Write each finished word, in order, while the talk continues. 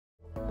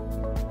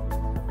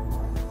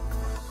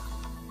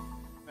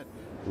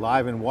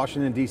Live in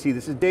Washington, DC.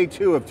 This is day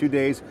 2 of 2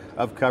 days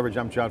of coverage.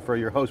 I'm John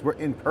Furrier, your host. We're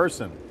in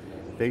person,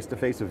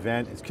 face-to-face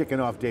event. It's kicking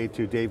off day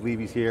 2. Dave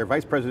Levy's here,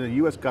 Vice President of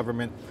US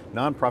Government,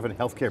 Nonprofit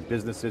Healthcare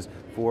Businesses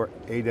for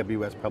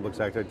AWS Public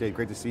Sector. Dave,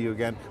 great to see you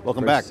again.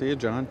 Welcome back. Great to see you,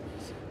 John.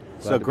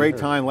 So great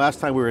time. Last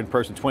time we were in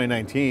person,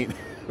 2019.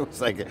 It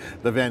was like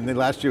the event, and then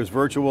last year was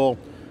virtual.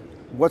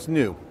 What's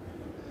new?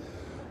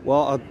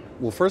 Well,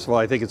 first of all,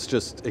 I think it's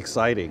just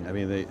exciting. I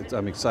mean,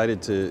 I'm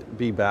excited to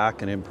be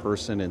back and in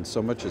person, and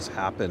so much has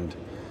happened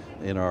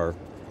in our,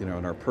 in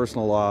our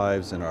personal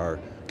lives, in our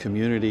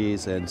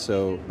communities, and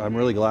so I'm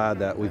really glad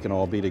that we can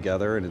all be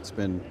together, and it's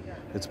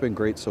been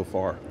great so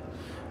far.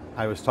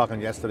 I was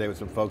talking yesterday with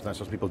some folks, and I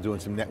saw some people doing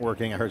some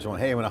networking. I heard someone,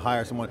 hey, I want to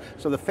hire someone.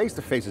 So the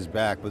face-to-face is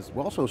back, but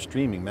we're also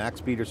streaming.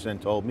 Max Peterson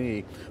told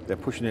me they're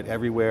pushing it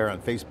everywhere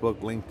on Facebook,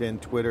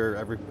 LinkedIn, Twitter,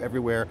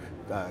 everywhere,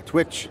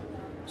 Twitch.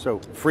 So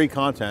free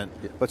content,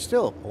 but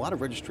still a lot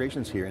of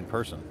registrations here in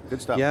person.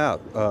 Good stuff. Yeah,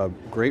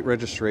 great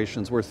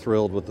registrations. We're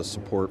thrilled with the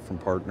support from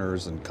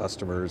partners and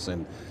customers,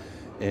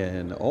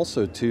 and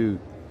also too,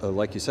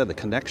 like you said, the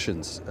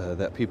connections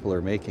that people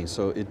are making.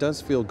 So it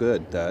does feel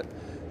good that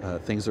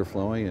things are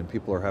flowing and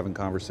people are having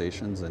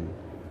conversations. And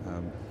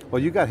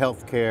well, you got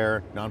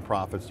healthcare,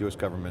 nonprofits, US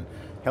government.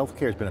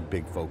 Healthcare has been a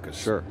big focus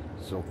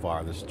so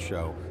far this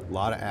show. A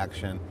lot of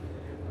action,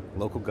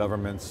 local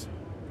governments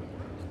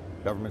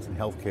and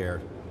healthcare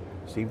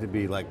seem to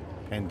be like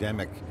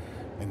pandemic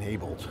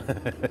enabled.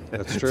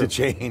 That's true. To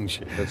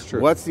change. That's true.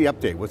 What's the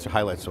update? What's the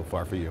highlights so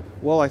far for you?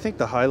 Well, I think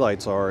the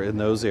highlights are in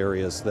those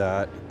areas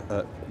that,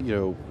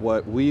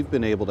 what we've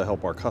been able to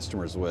help our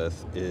customers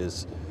with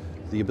is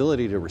the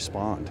ability to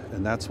respond,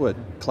 and that's what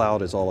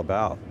cloud is all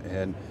about,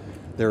 and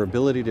their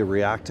ability to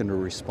react and to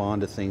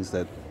respond to things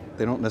that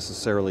they don't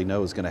necessarily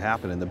know is going to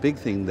happen. And the big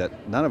thing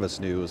that none of us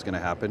knew was going to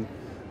happen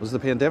was the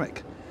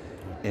pandemic.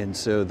 And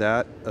so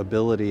that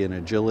ability and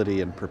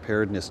agility and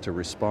preparedness to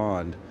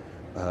respond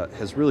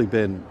has really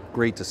been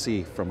great to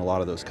see from a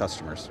lot of those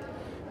customers.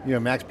 You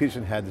know, Max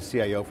Peterson had the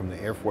CIO from the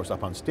Air Force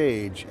up on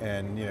stage,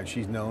 and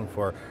she's known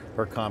for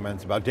her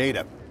comments about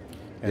data.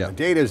 And the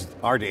data is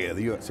our data,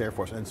 the US Air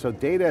Force, and so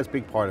data is a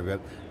big part of it.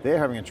 They're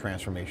having a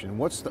transformation.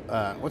 How's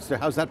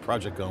that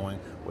project going?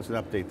 What's an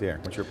update there?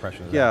 What's your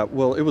impression of that? Yeah,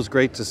 well, it was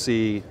great to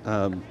see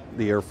the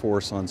Air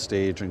Force on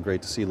stage, and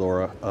great to see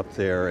Laura up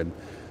there, and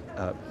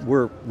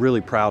we're really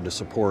proud to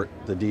support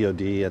the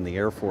DoD and the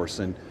Air Force,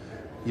 and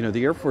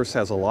the Air Force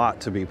has a lot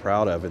to be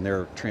proud of in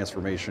their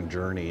transformation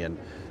journey, and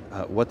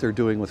what they're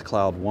doing with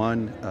Cloud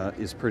One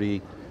is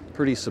pretty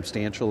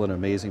substantial and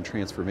amazing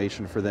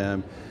transformation for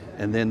them.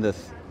 And then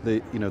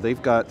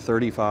they've got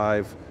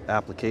 35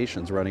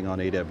 applications running on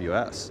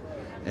AWS,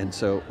 and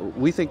so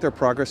we think their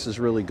progress is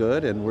really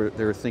good, and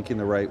they're thinking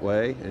the right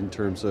way in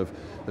terms of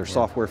their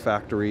software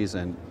factories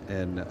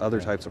and other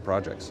types of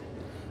projects.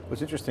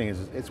 What's interesting is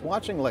it's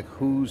watching like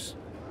who's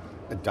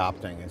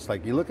adopting. It's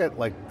like you look at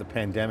like the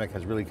pandemic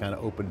has really kind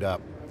of opened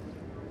up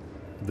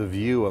the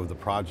view of the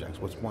projects,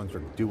 which ones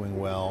are doing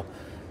well,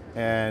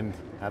 and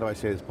how do I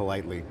say this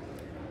politely?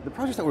 The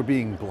projects that were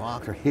being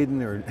blocked or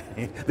hidden, or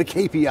the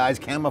KPIs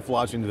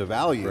camouflaged into the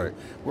value,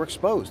 were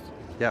exposed.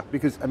 Yeah.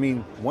 Because I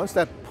mean, once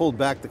that pulled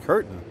back the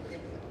curtain,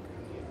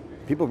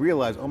 people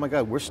realized, oh my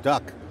God, we're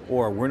stuck,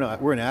 or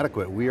we're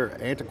inadequate, we are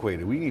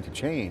antiquated, we need to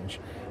change,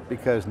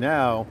 because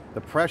now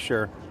the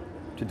pressure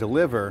to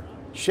deliver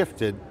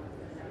shifted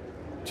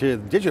to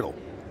digital.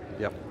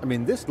 Yep. I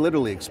mean, this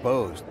literally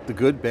exposed the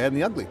good, bad, and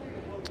the ugly.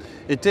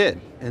 It did,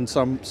 and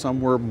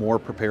some were more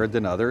prepared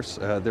than others.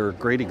 There are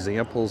great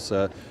examples.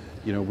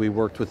 We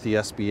worked with the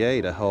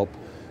SBA to help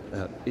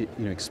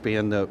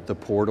expand the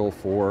portal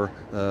for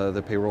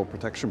the payroll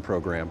protection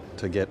program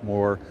to get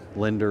more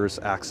lenders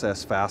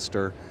access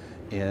faster,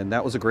 and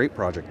that was a great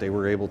project. They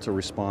were able to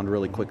respond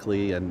really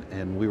quickly,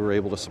 and we were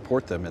able to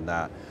support them in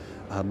that.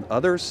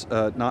 Others,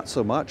 not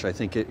so much. I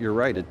think you're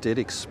right, it did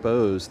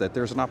expose that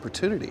there's an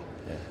opportunity.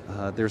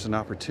 There's an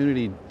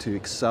opportunity to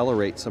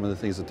accelerate some of the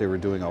things that they were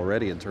doing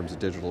already in terms of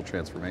digital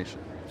transformation.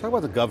 Talk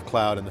about the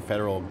GovCloud and the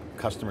federal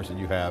customers that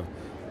you have.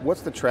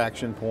 What's the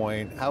traction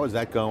point? How is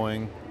that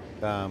going?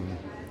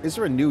 Is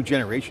there a new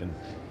generation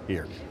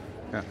here?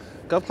 Yeah.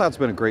 GovCloud's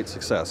been a great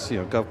success.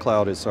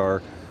 GovCloud is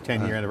our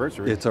 10-year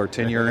anniversary. It's our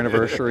 10-year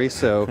anniversary,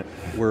 so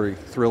we're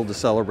thrilled to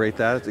celebrate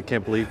that. I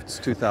can't believe it's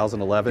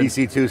 2011.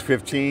 DC2 is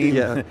 15.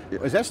 Yeah.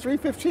 Is S3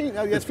 15?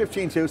 Oh, yes,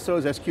 15 too, so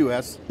is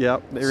SQS. Yeah.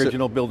 The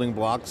original building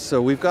blocks. So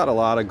we've got a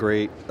lot of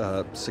great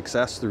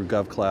success through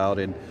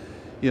GovCloud, and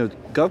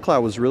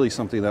GovCloud was really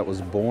something that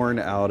was born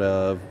out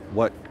of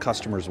what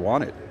customers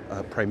wanted,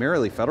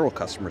 primarily federal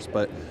customers,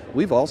 but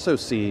we've also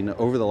seen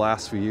over the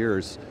last few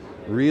years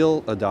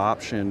real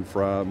adoption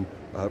from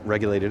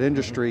regulated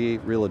industry,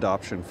 real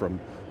adoption from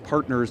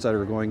partners that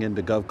are going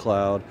into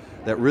GovCloud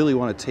that really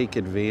want to take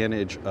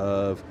advantage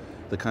of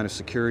the kind of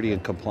security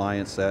and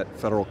compliance that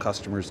federal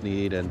customers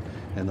need and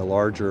the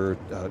larger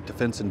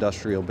defense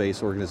industrial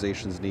base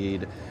organizations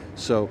need.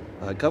 So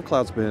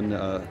GovCloud's been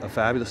a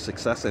fabulous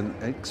success, and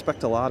I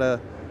expect a lot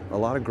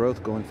of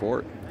growth going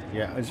forward.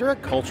 Yeah, is there a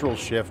cultural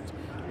shift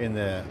in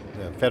the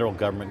federal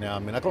government now. I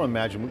mean, I can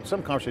imagine,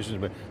 some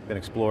conversations have been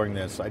exploring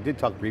this. I did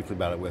talk briefly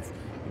about it with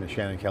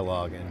Shannon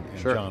Kellogg and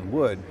Sure. John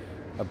Wood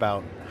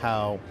about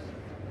how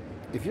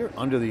if you're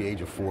under the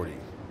age of 40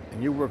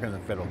 and you're working in the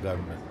federal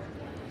government,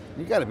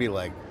 you got to be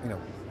like,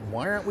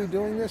 why aren't we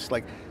doing this?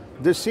 Like,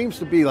 there seems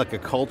to be like a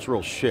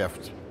cultural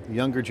shift,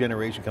 younger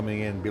generation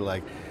coming in and be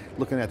like,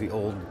 looking at the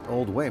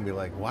old way and be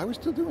like, why are we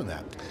still doing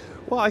that?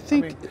 Well, I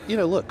think,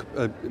 look,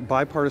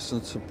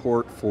 bipartisan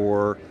support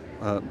for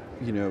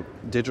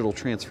digital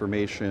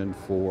transformation,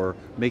 for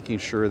making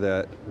sure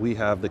that we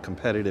have the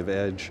competitive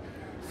edge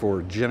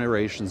for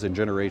generations and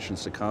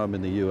generations to come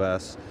in the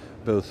U.S.,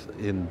 both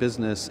in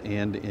business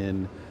and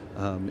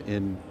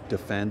in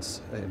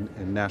defense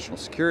and national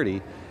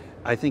security,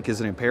 I think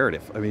is an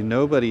imperative. I mean,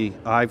 nobody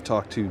I've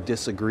talked to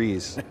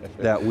disagrees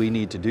that we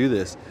need to do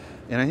this.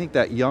 And I think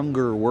that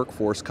younger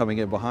workforce coming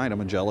in behind,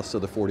 I'm jealous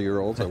of the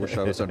 40-year-olds, I wish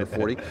I was under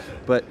 40,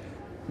 but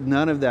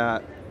none of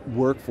that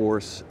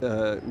workforce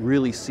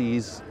really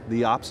sees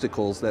the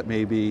obstacles that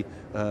maybe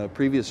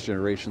previous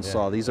generations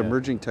saw. These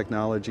emerging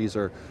technologies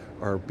are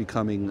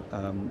becoming,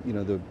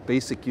 the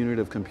basic unit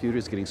of compute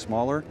is getting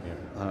smaller.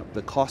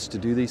 The cost to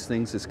do these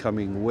things is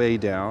coming way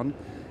down.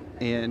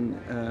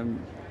 And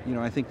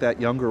I think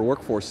that younger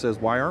workforce says,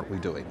 why aren't we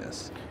doing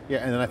this? Yeah,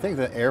 and then I think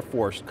the Air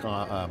Force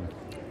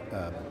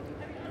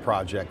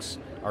projects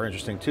are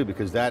interesting too,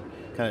 because that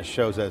kind of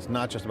shows that it's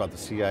not just about the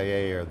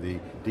CIA or the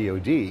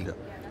DoD,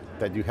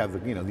 that you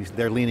have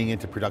they're leaning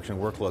into production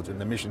workloads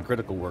and the mission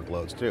critical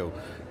workloads too.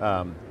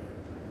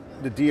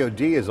 The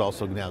DoD is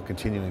also now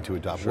continuing to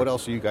adopt. Sure. What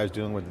else are you guys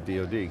doing with the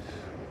DoD?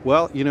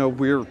 Well,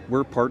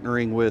 we're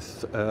partnering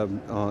with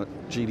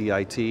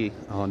GDIT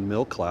on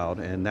MilCloud,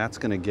 and that's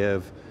going to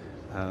give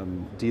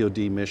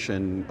DoD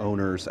mission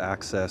owners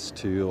access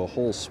to a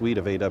whole suite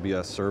of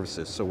AWS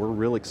services. So we're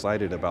really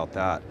excited about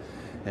that.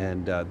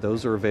 And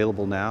those are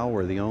available now.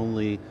 We're the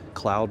only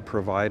cloud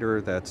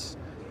provider that's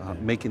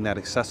making that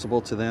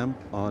accessible to them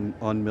on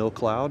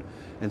MilCloud.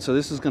 And so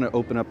this is going to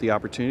open up the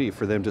opportunity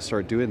for them to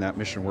start doing that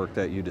mission work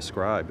that you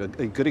described.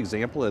 A good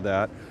example of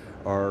that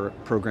are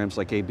programs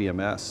like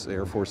ABMS,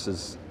 Air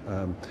Force's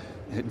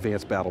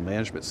Advanced Battle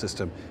Management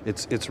System.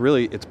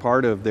 It's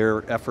part of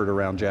their effort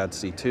around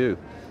JADC2.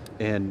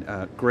 And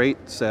great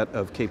set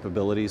of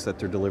capabilities that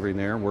they're delivering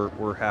there.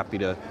 We're happy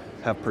to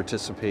have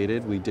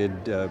participated. We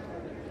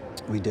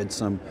did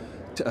some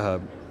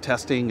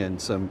testing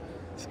and some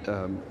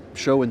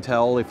show and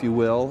tell, if you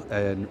will,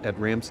 at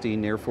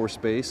Ramstein Air Force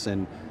Base,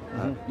 and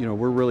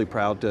we're really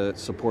proud to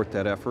support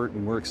that effort,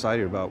 and we're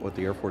excited about what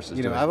the Air Force is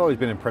doing. I've always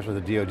been impressed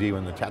with the DoD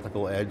when the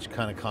tactical edge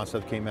kind of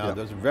concept came out.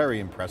 That was very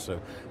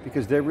impressive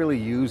because they're really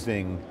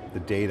using the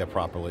data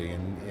properly,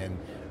 and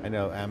I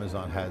know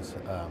Amazon has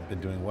been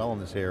doing well in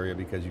this area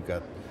because you've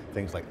got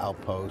things like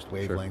Outpost,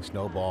 Wavelength,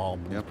 Snowball,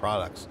 these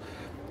products.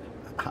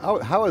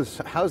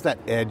 How's that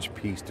edge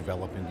piece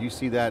developing? Do you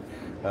see that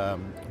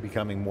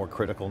becoming more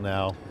critical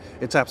now?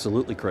 It's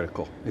absolutely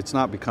critical. It's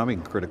not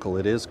becoming critical,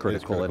 it is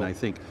critical. And I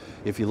think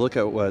if you look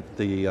at what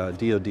the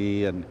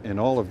DoD and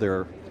all of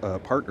their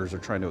partners are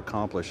trying to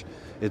accomplish,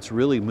 it's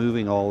really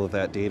moving all of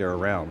that data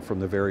around from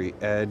the very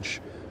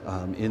edge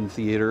in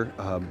theater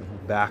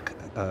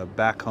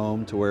back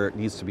home to where it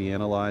needs to be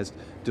analyzed,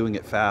 doing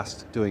it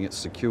fast, doing it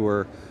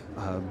secure,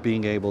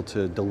 being able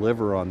to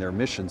deliver on their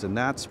missions, and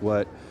that's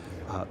what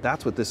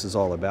this is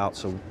all about.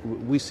 So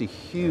we see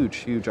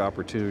huge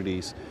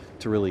opportunities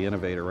to really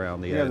innovate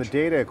around the edge. The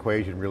data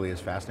equation really is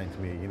fascinating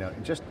to me.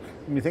 Just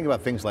when you think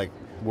about things like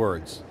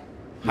words,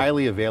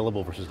 highly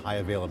available versus high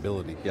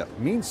availability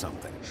means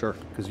something. Sure.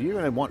 Because you're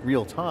going to want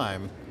real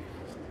time,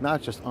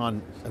 not just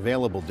on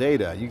available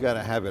data, you got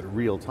to have it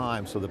real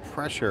time, so the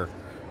pressure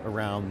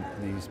around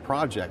these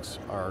projects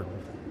are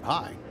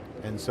high.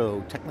 And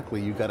so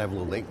technically you've got to have a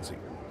little latency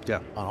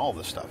on all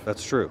this stuff.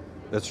 That's true.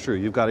 That's true.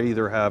 You've got to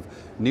either have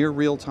near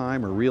real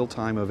time or real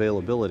time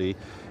availability,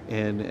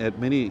 and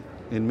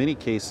in many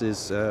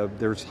cases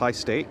there's high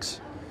stakes.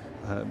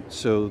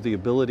 So the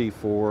ability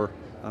for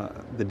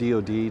the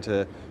DoD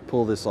to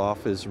pull this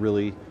off is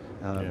really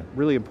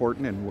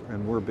important,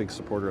 and we're a big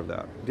supporter of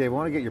that. Dave, I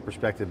want to get your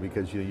perspective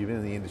because you've been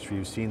in the industry,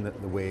 you've seen the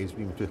ways,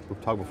 we were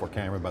talking before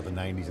camera about the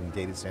 90s and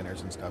data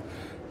centers and stuff.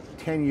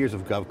 10 years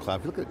of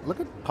GovCloud, look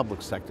at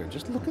public sector,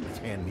 just look at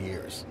 10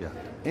 years.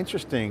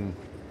 Interesting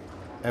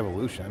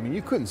evolution. I mean,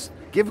 you couldn't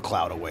give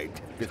cloud away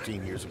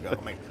 15 years ago.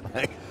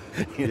 I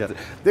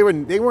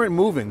mean, they weren't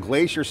moving.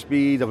 Glacier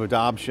speed of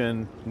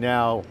adoption,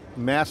 now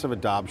massive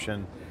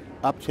adoption,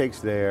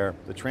 uptakes there,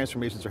 the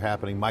transformations are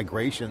happening,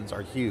 migrations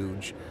are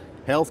huge.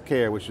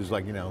 Healthcare, which is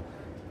like,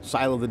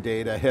 silo the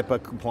data,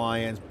 HIPAA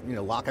compliance,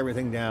 lock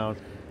everything down,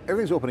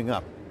 everything's opening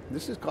up.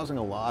 This is causing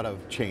a lot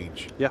of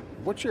change.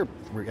 What's your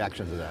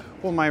reaction to that?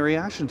 Well, my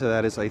reaction to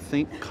that is I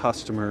think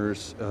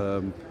customers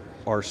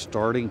are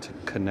starting to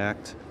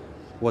connect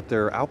what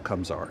their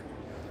outcomes are.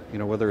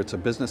 Whether it's a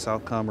business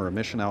outcome or a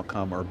mission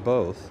outcome or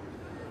both,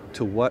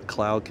 to what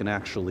cloud can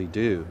actually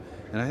do.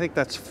 And I think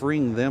that's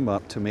freeing them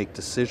up to make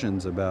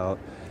decisions about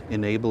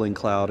enabling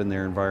cloud in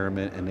their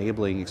environment,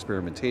 enabling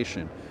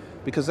experimentation.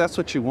 because that's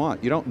what you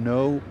want. You don't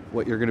know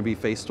what you're going to be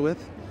faced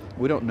with.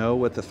 We don't know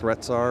what the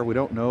threats are. We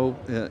don't know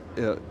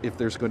if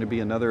there's going to be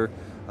another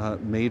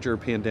major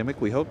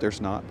pandemic. We hope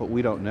there's not, but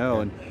we don't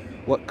know. And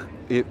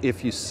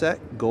if you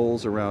set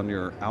goals around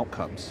your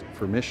outcomes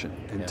for mission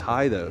and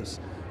tie those,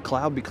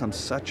 cloud becomes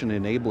such an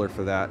enabler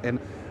for that. And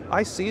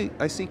I see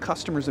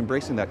customers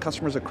embracing that.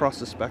 Customers across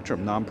the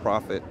spectrum,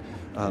 nonprofit,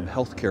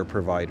 healthcare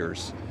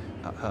providers,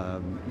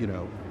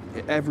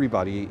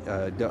 everybody,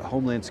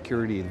 Homeland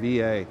Security, the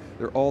VA,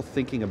 they're all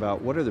thinking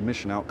about what are the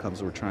mission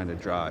outcomes we're trying to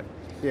drive.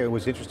 Yeah,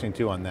 what's interesting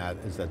too on that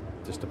is that,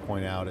 just to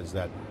point out, is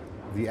that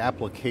the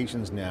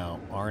applications now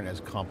aren't as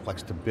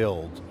complex to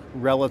build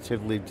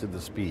relatively to the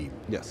speed.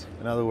 Yes.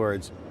 In other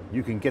words,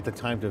 you can get the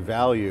time to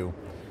value.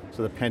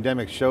 So the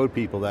pandemic showed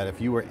people that if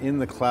you were in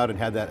the cloud and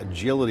had that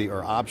agility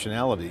or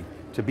optionality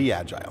to be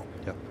agile,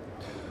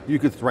 you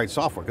could write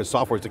software, because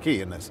software is the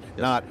key in this.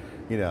 Not,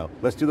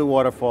 let's do the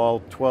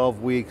waterfall,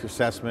 12-week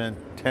assessment,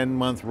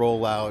 10-month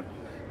rollout.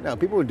 No,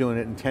 people were doing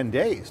it in 10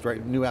 days,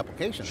 right? New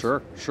applications.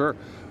 Sure, sure.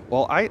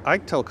 Well, I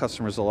tell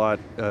customers a lot,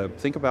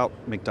 think about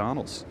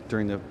McDonald's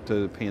during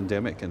the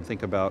pandemic, and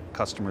think about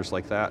customers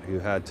like that who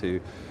had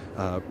to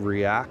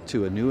react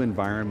to a new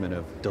environment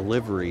of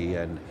delivery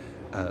and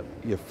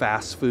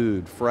fast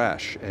food,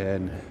 fresh,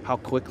 and how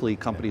quickly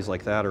companies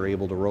like that are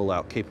able to roll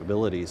out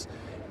capabilities.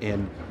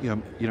 And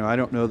I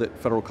don't know that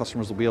federal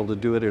customers will be able to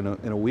do it in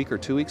a week or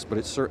 2 weeks, but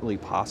it's certainly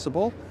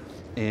possible,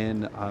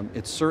 and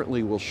it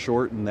certainly will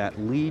shorten that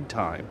lead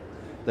time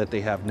that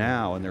they have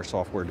now in their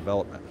software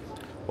development.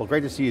 Well,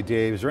 great to see you,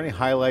 Dave. Is there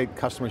any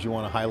customers you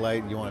want to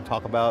highlight, you want to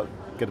talk about,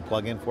 get a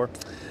plug in for?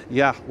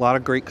 Yeah, a lot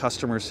of great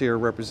customers here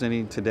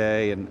representing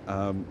today, and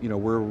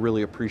we're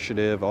really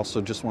appreciative.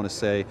 Also just want to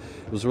say,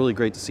 it was really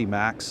great to see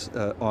Max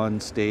on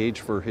stage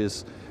for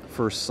his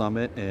first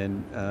summit,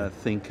 and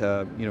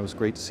it was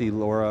great to see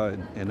Laura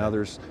and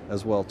others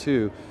as well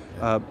too.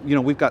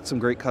 We've got some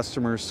great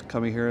customers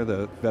coming here.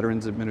 The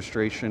Veterans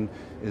Administration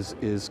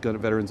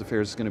Veterans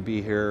Affairs is going to be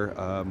here,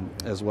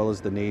 as well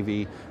as the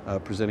Navy,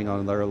 presenting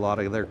on a lot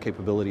of their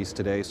capabilities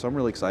today. So I'm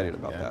really excited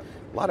about that.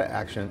 A lot of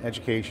action,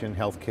 education,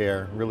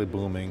 healthcare, really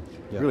booming,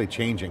 really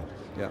changing,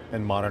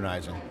 and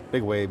modernizing.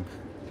 Big wave.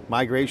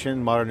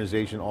 Migration,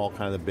 modernization, all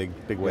kind of the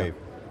big wave.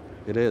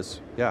 It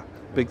is,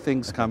 big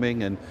things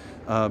coming, and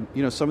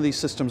some of these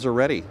systems are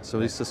ready. Some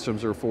of these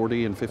systems are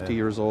 40 and 50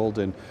 years old,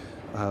 and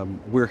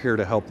we're here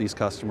to help these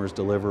customers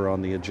deliver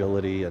on the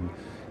agility and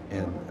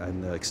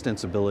the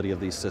extensibility of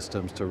these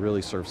systems to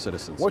really serve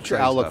citizens. What's your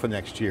outlook for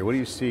next year? What do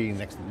you see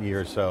next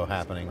year or so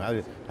happening? How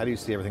do you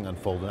see everything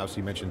unfolding?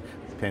 Obviously you mentioned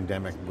the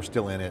pandemic, we're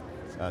still in it,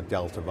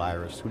 Delta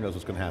virus, who knows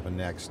what's going to happen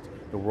next?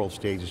 The world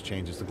stage has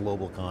changed, it's the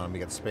global economy,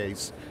 you got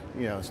space,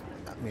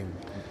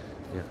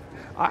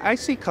 I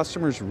see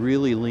customers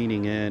really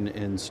leaning in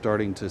and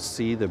starting to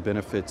see the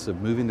benefits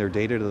of moving their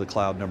data to the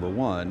cloud, number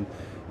one,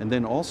 and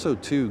then also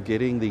too,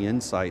 getting the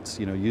insights,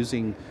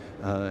 using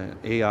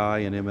AI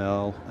and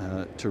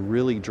ML to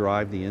really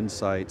drive the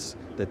insights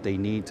that they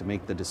need to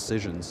make the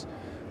decisions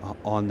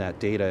on that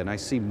data. And I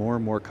see more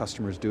and more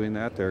customers doing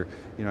that.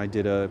 I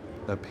did a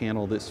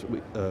panel this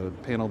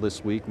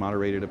week,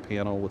 moderated a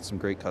panel with some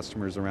great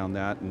customers around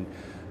that, and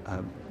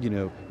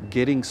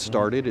getting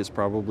started is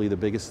probably the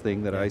biggest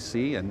thing that I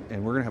see, and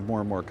we're going to have more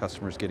and more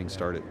customers getting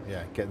started.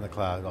 Yeah, get in the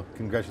cloud.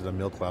 Congratulations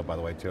on Cloud, by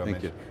the way, too.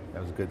 Thank you.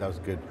 That was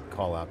a good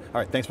call out.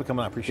 All right, thanks for coming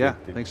on, appreciate it.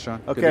 Yeah, thanks,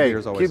 John. Okay, good to be here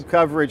as always. CUBE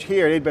coverage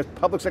here at AWS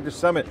Public Sector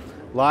Summit,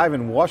 live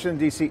in Washington,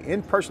 DC,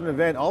 in-person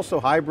event, also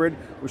hybrid.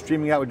 We're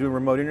streaming out, we're doing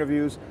remote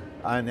interviews,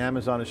 and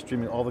Amazon is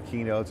streaming all the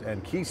keynotes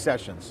and key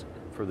sessions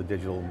for the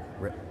digital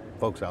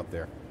folks out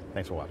there.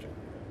 Thanks for watching.